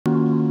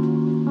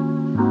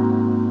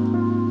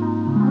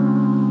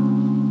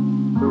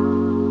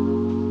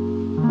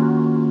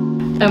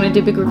I'm gonna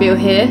do a big reveal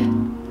here.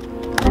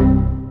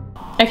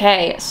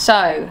 Okay,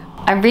 so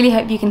I really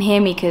hope you can hear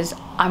me because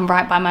I'm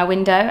right by my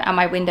window and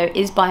my window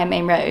is by a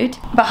main road.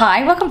 But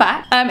hi, welcome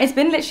back. It's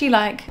been literally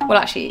like, well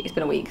actually it's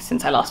been a week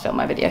since I last filmed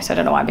my video, so I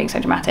don't know why I'm being so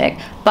dramatic.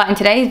 But in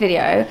today's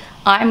video,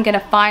 I'm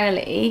gonna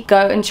finally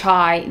go and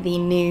try the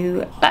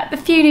new, like the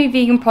few new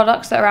vegan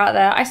products that are out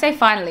there. I say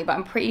finally, but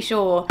I'm pretty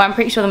sure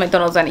the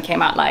McDonald's only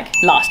came out like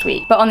last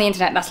week. But on the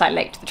internet, that's like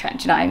late to the trend,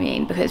 do you know what I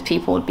mean? Because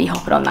people would be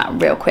hopping on that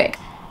real quick.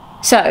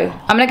 So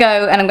I'm gonna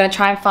go and I'm gonna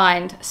try and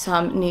find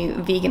some new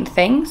vegan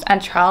things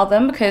and trial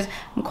them because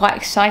I'm quite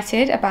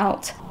excited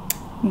about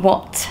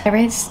what there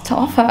is to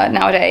offer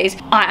nowadays.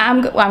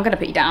 I'm gonna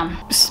put you down.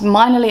 Just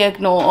minorly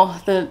ignore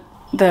the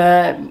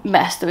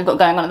mess that we've got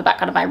going on in the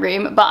background of my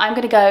room, but I'm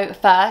gonna go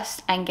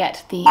first and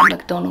get the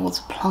McDonald's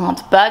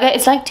plant burger.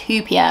 It's like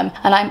 2 p.m.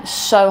 and I'm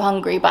so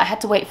hungry, but I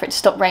had to wait for it to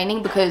stop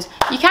raining because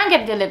you can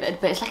get it delivered,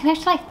 but it's like an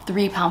extra like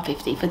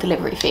 £3.50 for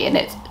delivery fee, and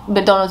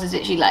McDonald's is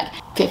literally like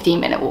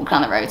 15-minute walk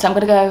down the road. So I'm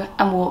gonna go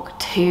and walk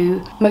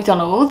to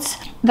McDonald's.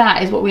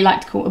 That is what we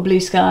like to call a blue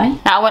sky.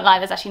 Now I won't lie,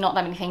 there's actually not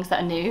that many things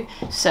that are new,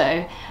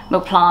 so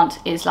McPlant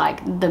is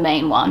like the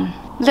main one.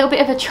 A little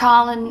bit of a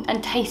trial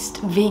and taste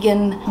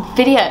vegan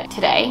video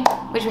today,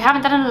 which we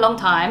haven't done in a long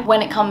time.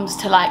 When it comes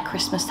to like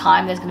Christmas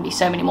time, there's gonna be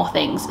so many more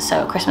things,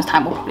 so at Christmas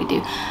time we'll probably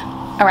do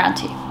around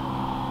 2.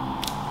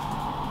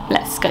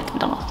 Let's go to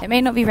McDonald's. It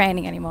may not be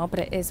raining anymore, but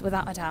it is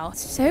without a doubt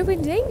so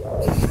windy.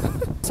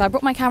 So I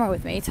brought my camera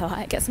with me to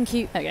like get some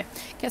cute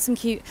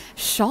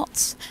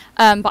shots.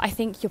 But I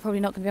think you're probably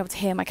not going to be able to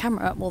hear my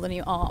camera more than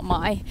you are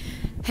my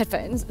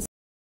headphones.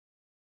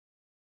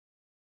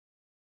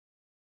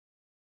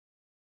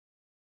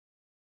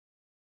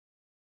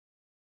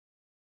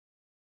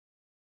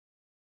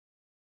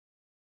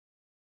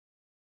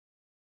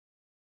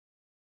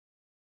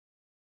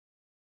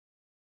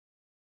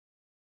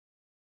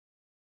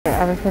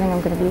 I have a feeling I'm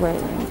going to be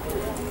waiting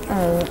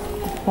a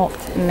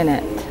hot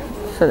minute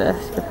for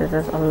this because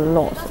there's a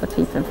lot of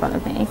people in front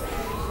of me,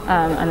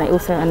 and they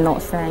also are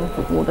not saying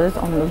the orders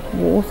on the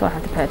wall, so I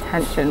have to pay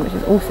attention, which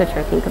is also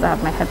tricky because I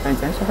have my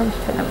headphones in, so I probably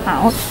should take them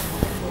out,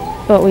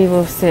 but we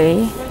will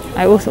see.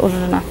 I also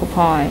ordered an apple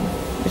pie,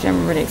 which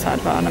I'm really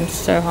excited about, and I'm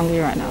so hungry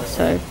right now,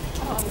 so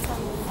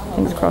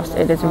fingers crossed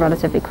it is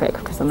relatively quick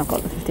because then I've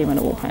got the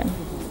 15-minute walk home.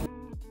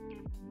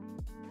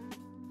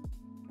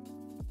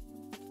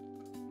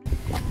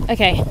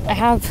 Okay, I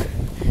have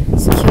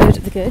secured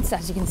the goods.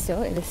 As you can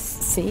still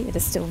see, it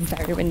is still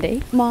very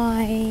windy.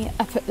 I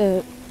put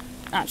the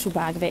actual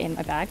bag of it in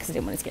my bag because I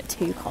didn't want it to get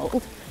too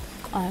cold.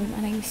 And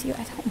I will see you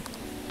at home.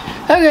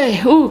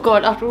 Okay, oh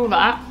god, after all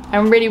that,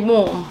 I'm really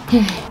warm.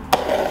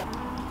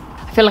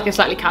 I feel like it's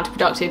slightly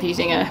counterproductive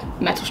using a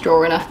metal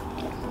straw in a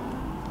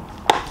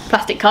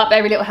plastic cup.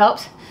 Every little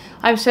helps.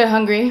 I'm so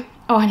hungry.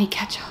 Oh, I need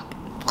ketchup.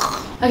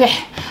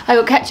 Okay, I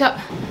got ketchup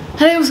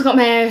and I also got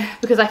mayo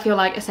because I feel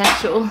like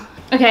essential.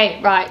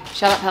 Okay, right,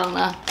 shut up,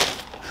 Helena.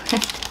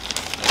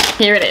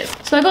 Here it is.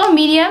 So I got a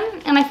medium,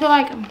 and I feel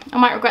like I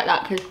might regret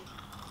that because,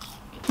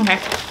 okay,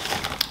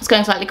 it's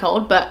going slightly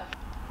cold, but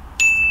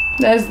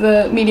there's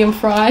the medium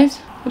fries.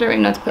 I don't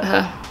really know how to put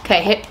her.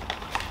 Okay, hit.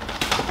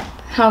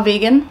 How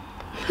vegan?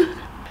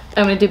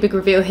 I'm gonna do a big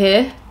reveal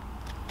here.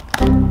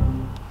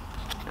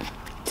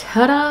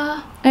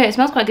 Ta-da! Okay, it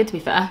smells quite good to be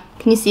fair.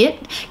 Can you see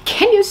it?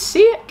 Can you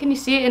see it? Can you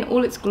see it in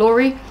all its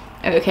glory?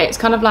 Okay, it's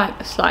kind of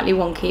like slightly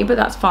wonky, but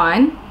that's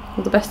fine.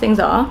 All the best things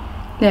are.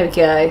 There we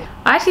go.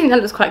 I actually think that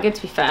looks quite good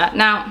to be fair.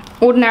 Now,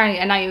 ordinarily,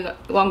 and now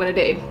what I'm gonna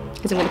do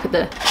is I'm gonna put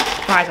the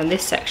fries on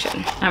this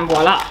section, and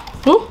voila.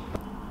 Ooh.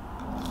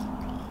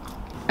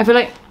 I feel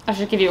like I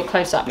should give you a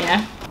close-up, you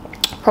know?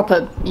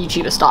 Proper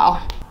YouTuber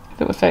style.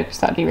 If it would focus,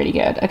 that'd be really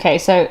good. Okay,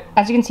 so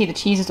as you can see, the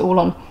cheese is all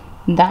on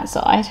that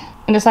side.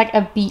 And it's like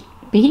a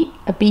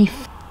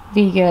beef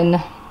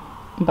vegan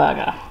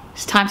burger.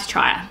 It's time to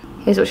try it.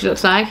 Here's what she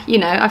looks like. You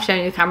know, I've shown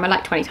you the camera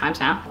like 20 times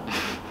now.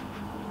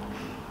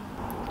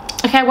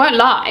 Okay, I won't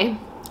lie,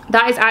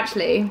 that is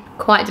actually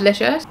quite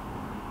delicious.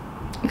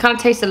 It kind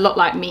of tastes a lot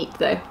like meat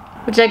though,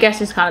 which I guess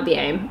is kind of the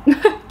aim.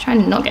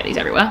 Trying to not get these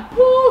everywhere.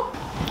 Woo!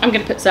 I'm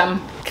gonna put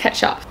some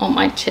ketchup on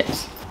my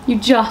chips. You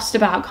just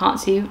about can't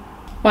see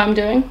what I'm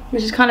doing,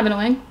 which is kind of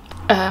annoying.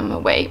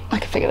 Wait, I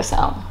can figure this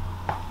out.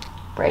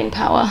 Brain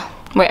power.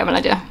 Wait, I have an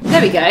idea.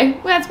 There we go.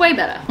 Well, that's way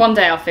better. One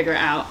day I'll figure it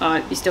out.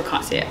 Oh, you still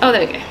can't see it. Oh,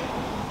 there we go.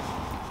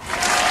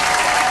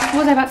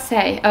 What was I about to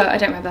say? Oh, I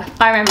don't remember.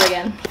 I remember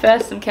again.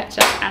 First some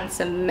ketchup and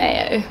some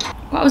mayo.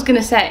 What I was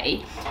gonna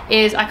say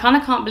is I kind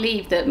of can't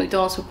believe that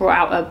McDonald's brought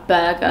out a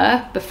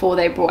burger before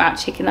they brought out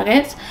chicken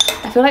nuggets.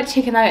 I feel like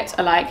chicken nuggets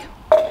are like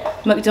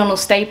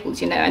McDonald's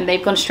staples, you know, and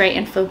they've gone straight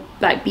in for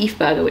like beef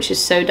burger, which is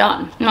so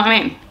done. You know what I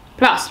mean?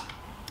 Plus,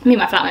 me and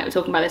my flatmate were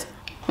talking about this.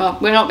 Well,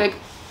 we're not big.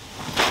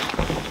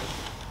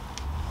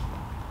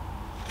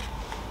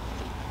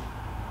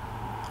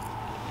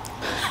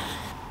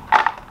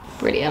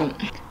 Brilliant.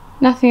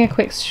 Nothing a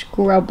quick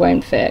scrub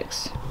won't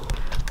fix.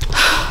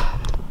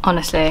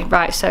 Honestly,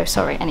 right, so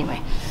sorry. Anyway,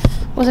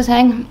 what was I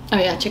saying? Oh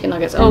yeah, chicken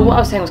nuggets. Oh, what I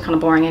was saying was kind of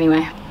boring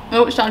anyway.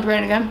 Oh, it's starting to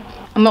rain again.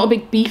 I'm not a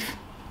big beef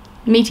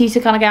meat eater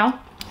kind of gal.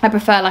 I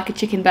prefer like a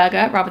chicken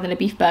burger rather than a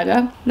beef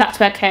burger. That's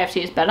where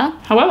KFC is better.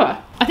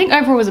 However, I think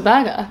overall as a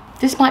burger,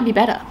 this might be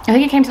better. I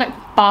think it came to like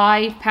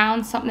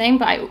 £5 something,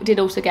 but I did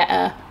also get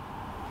a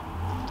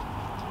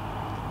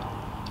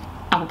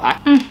apple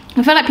pie.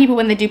 I feel like people,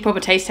 when they do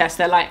proper taste tests,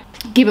 they're like,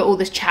 give it all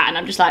this chat, and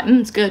I'm just like,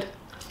 it's good.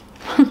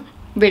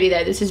 Really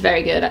though, this is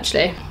very good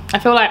actually. I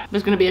feel like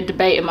there's going to be a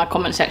debate in my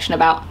comment section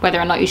about whether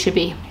or not you should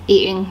be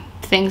eating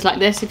things like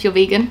this if you're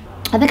vegan.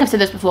 I think I've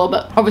said this before,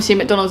 but obviously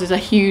McDonald's is a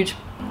huge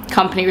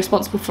company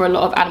responsible for a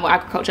lot of animal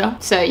agriculture,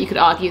 so you could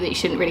argue that you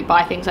shouldn't really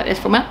buy things like this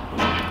from it.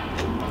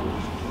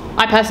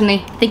 I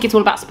personally think it's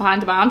all about supply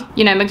and demand.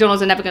 You know,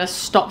 McDonald's are never going to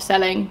stop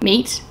selling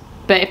meat,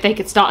 but if they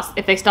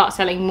start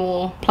selling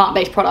more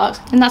plant-based products,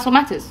 then that's what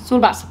matters. It's all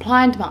about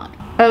supply and demand.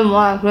 Oh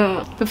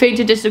wow. Feel free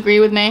to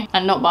disagree with me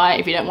and not buy it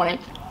if you don't want it,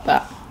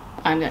 but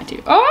I'm going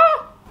to.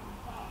 Oh!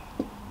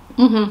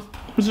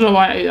 This is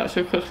why I ate that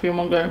so quickly in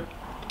one go.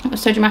 It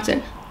was so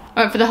dramatic.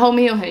 Alright, for the whole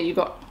meal here, you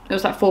got, it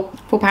was like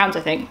 £4 I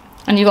think,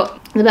 and you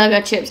got the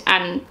burger, chips,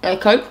 and a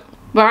Coke.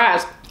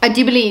 Whereas I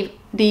do believe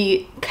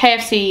the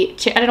KFC,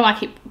 I don't know why I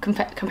keep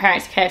comparing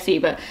it to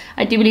KFC, but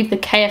I do believe the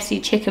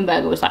KFC chicken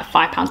burger was like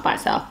 £5 by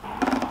itself.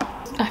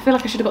 I feel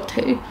like I should have got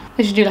 2.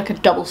 They should do like a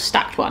double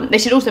stacked one. They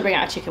should also bring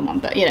out a chicken one,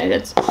 but you know,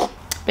 that's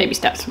baby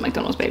steps from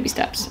McDonald's, baby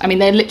steps. I mean,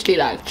 they're literally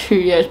like 2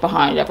 years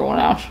behind everyone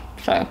else.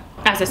 So,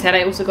 as I said,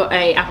 I also got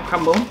a apple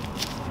crumble.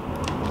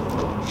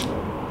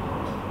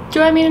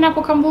 Do I mean an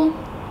apple crumble?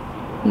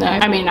 No,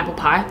 I mean an apple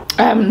pie.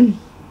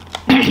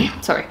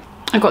 Sorry.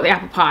 I got the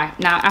apple pie.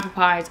 Now, apple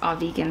pies are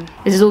vegan.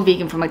 This is all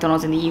vegan from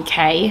McDonald's in the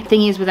UK.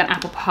 Thing is with an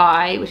apple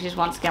pie, which is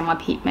once again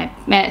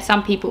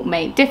some people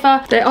may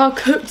differ. They are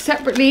cooked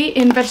separately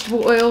in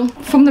vegetable oil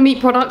from the meat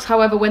products.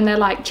 However, when they're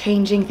like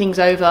changing things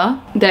over,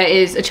 there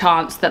is a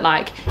chance that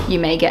like you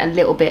may get a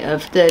little bit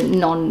of the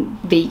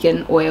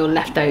non-vegan oil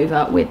left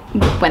over with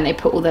when they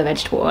put all their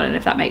vegetable oil in,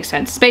 if that makes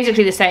sense. It's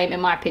basically the same, in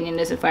my opinion,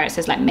 as where it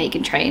says like make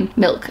and train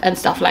milk and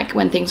stuff, like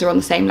when things are on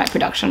the same like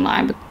production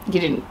line. But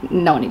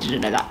no one needed to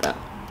know that, but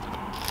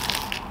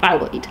I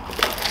will eat.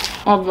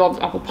 I love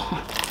apple pie.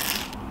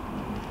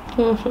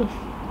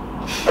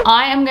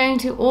 I am going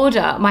to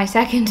order my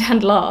second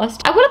and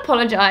last. I will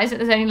apologise that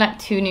there's only like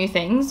 2 new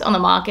things on the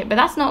market, but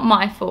that's not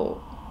my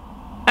fault.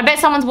 I bet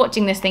someone's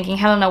watching this thinking,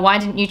 Helena, why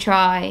didn't you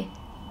try,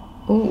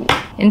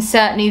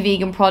 insert new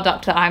vegan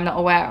product that I'm not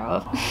aware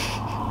of.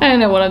 I don't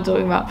know what I'm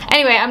talking about.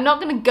 Anyway, I'm not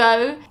gonna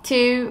go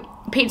to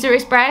Pizza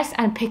Express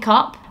and pick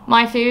up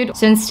my food.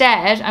 So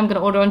instead, I'm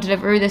gonna order on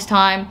Deliveroo this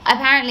time.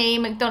 Apparently,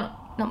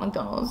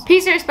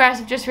 Pizza Express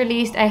have just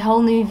released a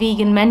whole new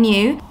vegan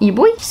menu. Yeah,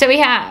 boy. So we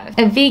have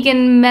a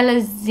vegan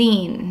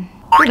melanzane.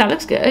 Oh, that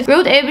looks good.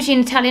 Grilled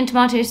aubergine Italian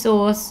tomato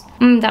sauce.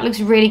 That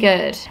looks really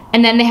good.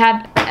 And then they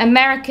have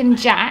American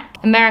Jack,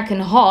 American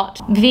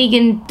Hot,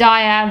 vegan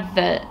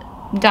diavolo.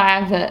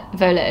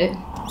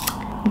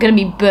 I'm gonna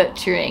be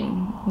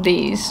butchering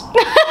these.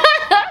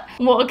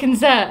 What a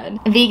concern.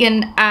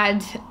 Vegan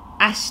ad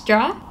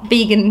astra,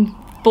 vegan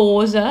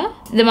Forza.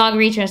 The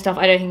margarita and stuff,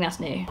 I don't think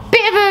that's new.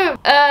 Bit of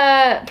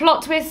a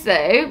plot twist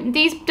though.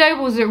 These dough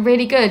balls are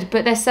really good,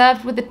 but they're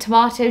served with a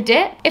tomato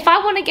dip. If I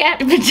want to get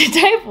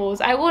dough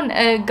balls, I want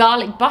a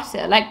garlic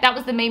butter. Like, that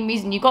was the main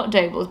reason you got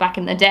dough balls back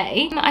in the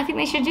day. I think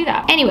they should do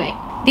that. Anyway,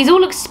 these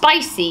all look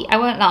spicy, I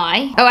won't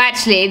lie. Oh,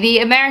 actually, the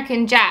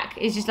American Jack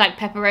is just like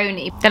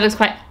pepperoni. That looks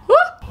quite...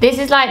 This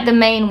is like the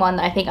main one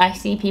that I think I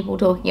see people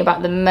talking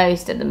about the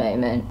most at the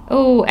moment.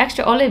 Oh,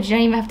 extra olives. You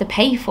don't even have to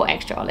pay for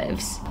extra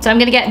olives. So I'm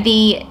gonna get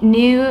the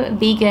new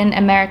vegan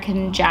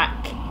American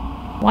Jack.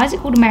 Why is it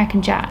called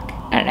American Jack?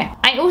 I don't know.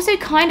 I also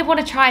kind of want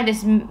to try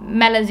this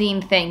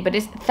melanzane thing, but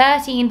it's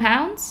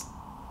 £13.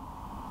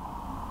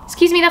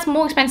 Excuse me, that's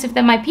more expensive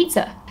than my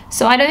pizza.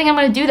 So I don't think I'm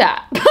gonna do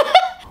that.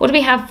 What do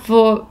we have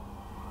for...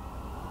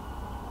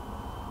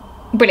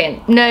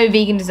 Brilliant, no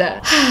vegan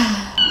dessert.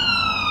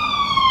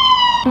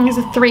 It's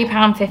a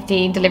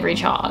 £3.50 delivery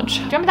charge. Do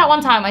you remember that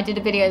one time I did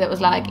a video that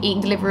was like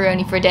eating Deliveroo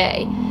only for a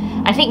day?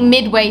 I think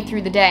midway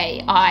through the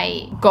day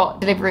I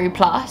got Deliveroo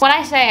Plus. When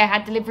I say I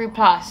had Deliveroo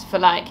Plus for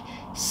like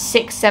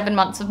 6-7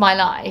 months of my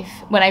life,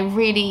 when I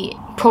really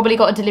probably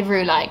got a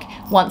Deliveroo like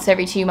once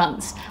every 2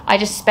 months, I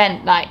just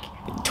spent like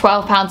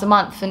 £12 a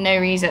month for no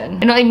reason.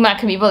 And not even that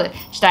can be bothered,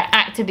 just I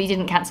actively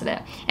didn't cancel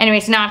it. Anyway,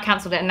 so now I've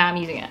cancelled it and now I'm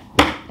using it.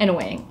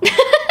 Annoying.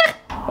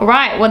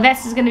 Alright, well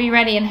this is going to be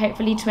ready in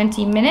hopefully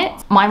 20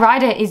 minutes. My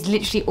rider is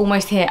literally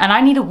almost here and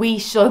I need a wee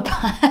so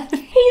bad.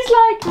 He's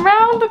like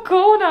round the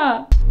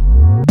corner.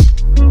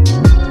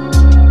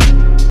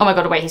 Oh my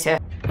god, wait, he's here.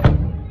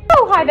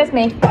 Oh, hi, that's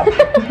me.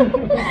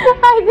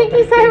 Hi, thank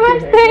you so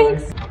much,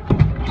 thanks.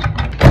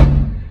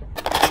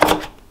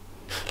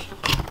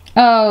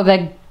 Oh,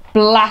 they're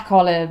black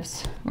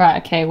olives.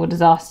 Right, okay, well,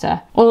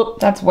 disaster. Well,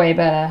 that's way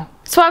better.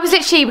 So I was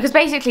literally, because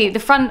basically the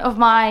front of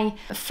my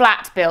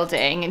flat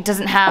building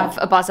doesn't have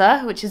a buzzer,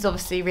 which is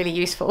obviously really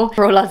useful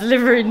for all our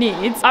delivery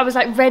needs. I was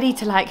like ready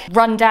to like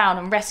run down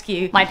and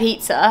rescue my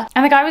pizza.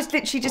 And the guy was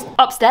literally just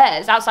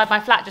upstairs outside my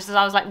flat just as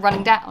I was like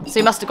running down. So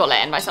he must have got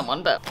let in by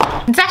someone, but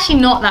it's actually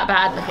not that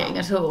bad looking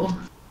at all.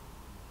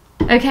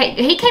 Okay,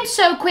 he came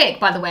so quick,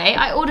 by the way.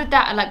 I ordered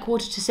that at like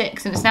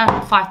 5:45 and it's now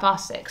like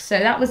 6:05. So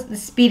that was the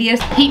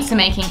speediest pizza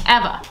making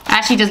ever.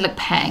 Actually does look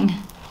peng.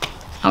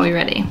 Are we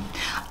ready?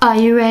 Are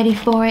you ready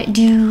for it?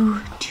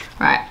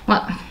 Right,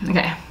 well,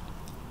 okay.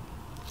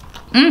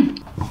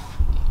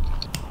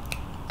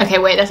 Okay,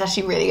 wait, that's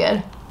actually really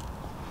good.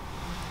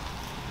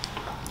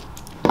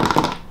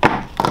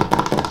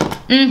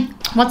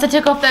 Once I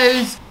took off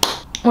those,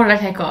 what did I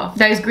take off?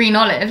 Those green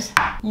olives.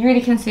 You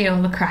really can see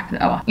all the crap in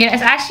it. Oh, yeah,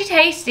 it's actually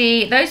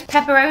tasty. Those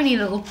pepperoni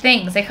little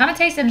things, they kind of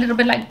taste a little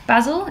bit like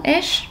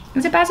basil-ish.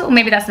 Is it basil? Or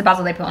maybe that's the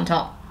basil they put on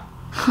top.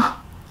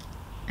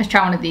 Let's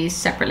try one of these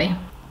separately.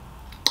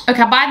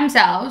 Okay, by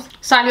themselves,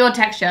 slightly odd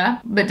texture,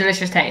 but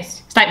delicious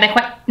taste. It's like they're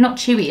quite, not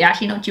chewy,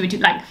 actually not chewy, too,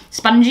 like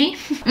spongy.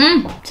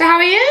 So how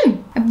are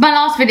you? My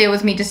last video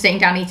was me just sitting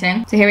down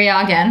eating, so here we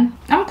are again.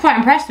 I'm quite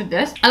impressed with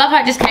this. I love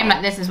how it just came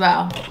like this as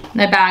well.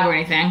 No bag or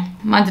anything.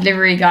 My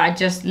delivery guy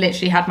just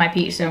literally had my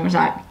pizza and was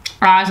like,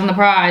 eyes on the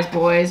prize,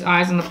 boys,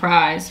 eyes on the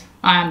prize.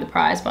 I am the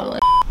prize, by the way.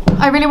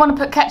 I really want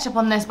to put ketchup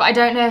on this, but I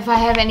don't know if I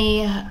have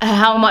any,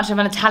 how much of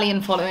an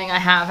Italian following I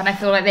have, and I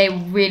feel like they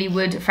really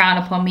would frown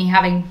upon me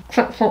having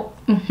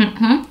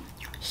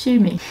sue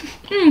me.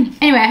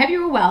 Anyway, I hope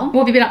you're all well.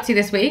 What have you been up to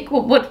this week?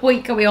 What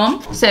week are we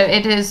on? So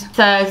it is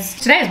Thursday.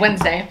 Today is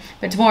Wednesday,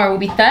 but tomorrow will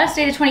be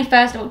Thursday the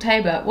 21st of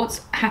October.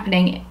 What's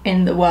happening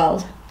in the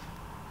world?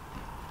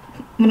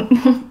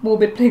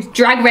 Morbid, please.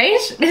 Drag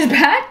Race is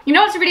back. You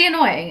know what's really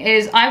annoying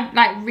is I've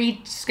like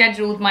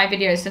rescheduled my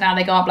videos so now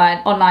they go up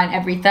like online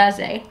every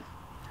Thursday.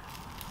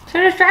 So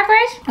does Drag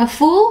Race? A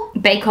Fool.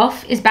 Bake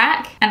Off is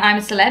back and I'm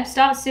a Celeb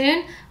starts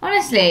soon.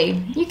 Honestly,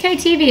 UK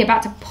TV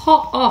about to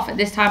pop off at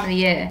this time of the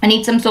year. I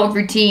need some sort of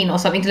routine or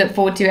something to look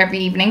forward to every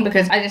evening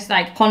because I just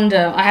like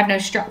ponder. I have no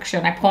structure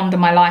and I ponder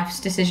my life's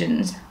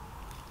decisions.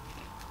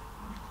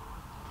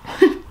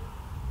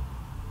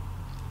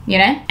 You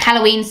know?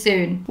 Halloween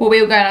soon. Well,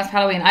 we were going out for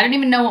Halloween. I don't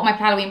even know what my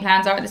Halloween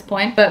plans are at this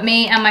point, but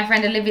me and my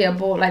friend Olivia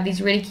bought like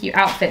these really cute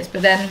outfits,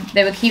 but then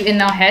they were cute in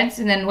our heads,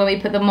 and then when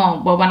we put them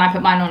on, well, when I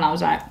put mine on, I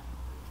was like,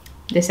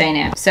 this ain't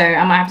it. So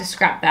I might have to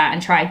scrap that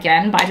and try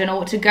again, but I don't know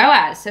what to go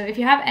as. So if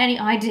you have any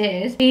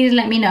ideas, please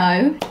let me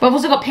know. But I've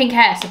also got pink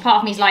hair, so part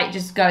of me is like,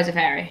 just go as a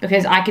fairy,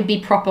 because I could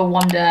be proper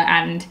Wanda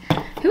and,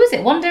 who is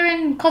it? Wanda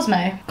and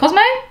Cosmo?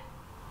 Cosmo?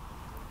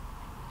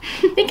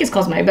 I think it's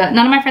Cosmo, but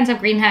none of my friends have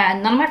green hair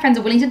and none of my friends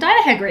are willing to dye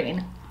their hair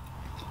green.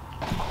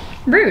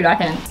 Rude, I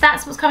think.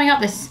 That's what's coming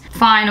up this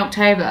fine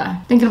October.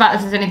 Thinking about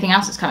if there's anything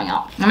else that's coming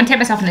up. I'm gonna take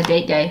myself on a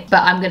date day,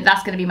 but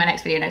that's gonna be my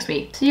next video next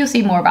week. So you'll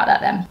see more about that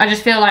then. I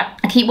just feel like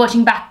I keep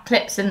watching back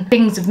clips and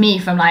things of me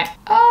from like,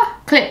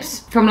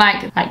 clips from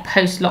like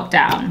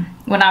post-lockdown.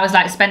 When I was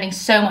like spending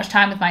so much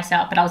time with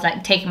myself, but I was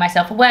like taking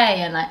myself away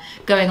and like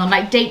going on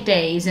like date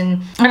days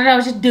and I don't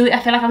know,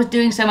 I feel like I was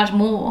doing so much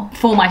more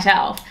for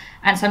myself.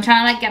 And so I'm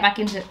trying to like get back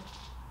into,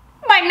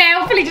 my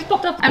nail fully just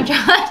popped up. I'm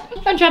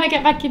trying to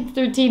get back into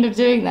the routine of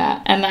doing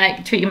that and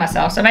like treating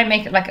myself. So I might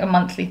make it like a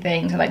monthly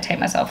thing to like take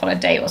myself on a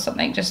date or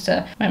something just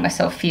to make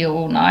myself feel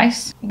all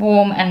nice.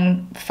 Warm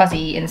and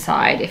fuzzy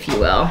inside, if you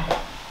will.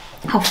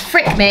 Oh,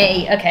 frick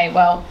me. Okay,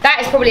 well,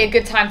 that is probably a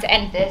good time to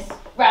end this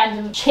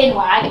random chin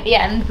wag at the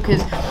end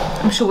because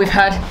I'm sure we've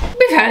heard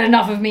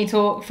enough of me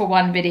talk for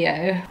one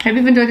video. Hope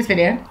you've enjoyed this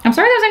video. I'm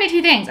sorry there was only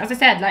 2 things. As I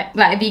said, like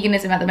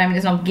veganism at the moment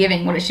is not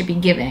giving what it should be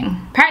giving.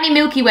 Apparently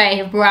Milky Way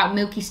have brought out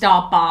Milky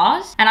Star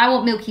bars and I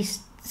want Milky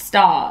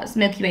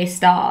Way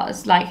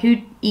stars. Like who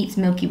eats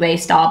Milky Way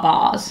star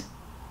bars?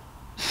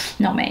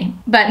 Not me.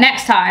 But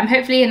next time,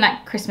 hopefully in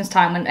like Christmas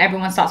time when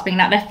everyone starts bringing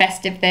out their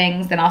festive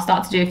things, then I'll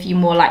start to do a few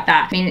more like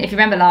that. I mean, if you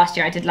remember last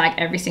year, I did like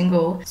every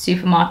single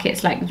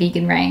supermarket's like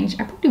vegan range.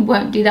 I probably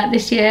won't do that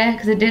this year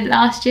because I did it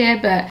last year,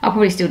 but I'll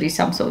probably still do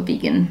some sort of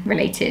vegan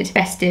related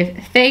festive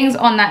things.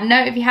 On that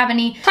note, if you have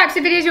any types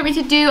of videos you want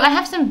me to do, I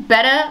have some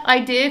better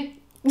ideas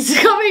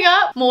coming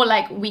up. More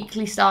like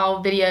weekly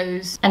style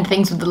videos and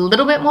things with a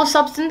little bit more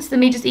substance than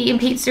me just eating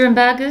pizza and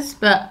burgers,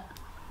 but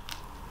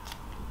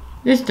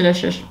it's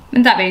delicious.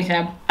 And that being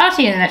said, I'll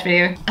see you in the next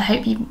video. I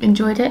hope you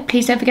enjoyed it.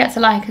 Please don't forget to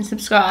like and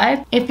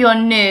subscribe if you're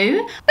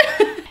new.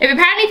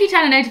 Apparently if you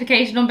turn a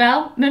notification on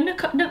bell, no,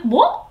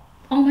 what?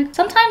 Oh my,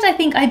 sometimes I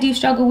think I do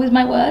struggle with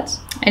my words.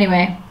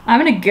 Anyway, I'm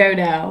gonna go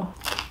now.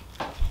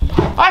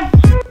 Bye.